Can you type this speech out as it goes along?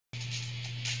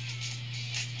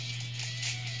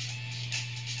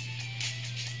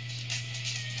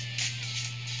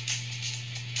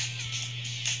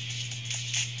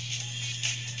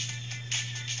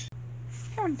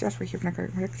everyone, Jasper here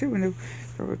from back to a new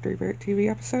 1203BARRETT TV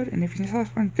episode, and if you missed the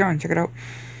last one, go and check it out.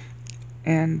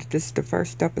 And this is the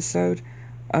first episode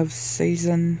of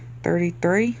season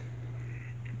 33.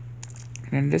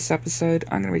 And in this episode,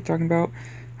 I'm going to be talking about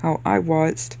how I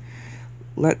watched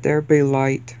Let There Be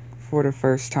Light for the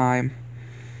first time.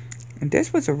 And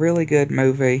this was a really good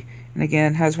movie, and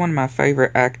again, has one of my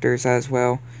favorite actors as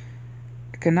well.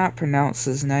 I cannot pronounce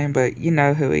his name, but you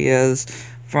know who he is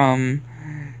from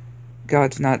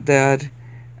God's Not Dead,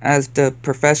 as the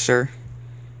professor,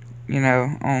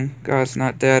 on God's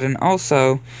Not Dead. And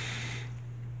also,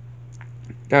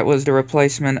 that was the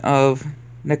replacement of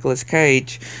Nicolas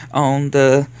Cage on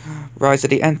the Rise of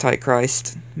the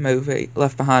Antichrist movie,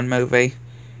 Left Behind movie.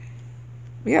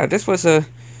 But yeah, this was a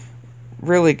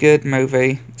really good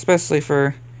movie, especially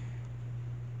for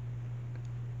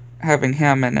having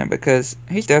him in it, because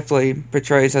he definitely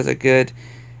portrays as a good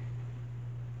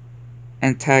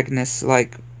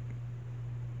antagonist-like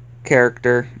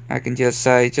character, I can just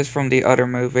say, just from the other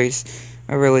movies.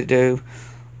 I really do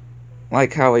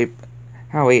like how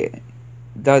he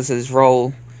does his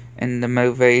role in the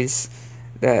movies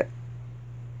that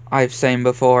I've seen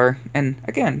before. And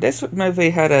again, this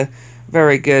movie had a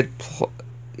very good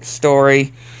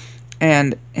story,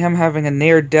 and him having a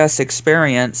near-death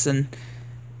experience and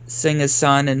seeing his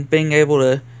son and being able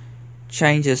to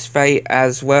change his fate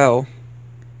as well.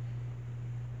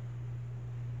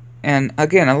 And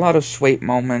again, a lot of sweet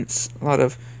moments, a lot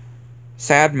of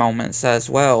sad moments as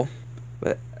well.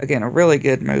 But again, a really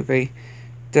good movie.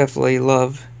 Definitely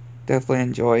love, definitely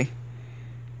enjoy.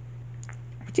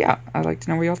 But yeah, I'd like to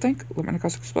know what y'all think. Let me know in the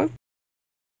comments below.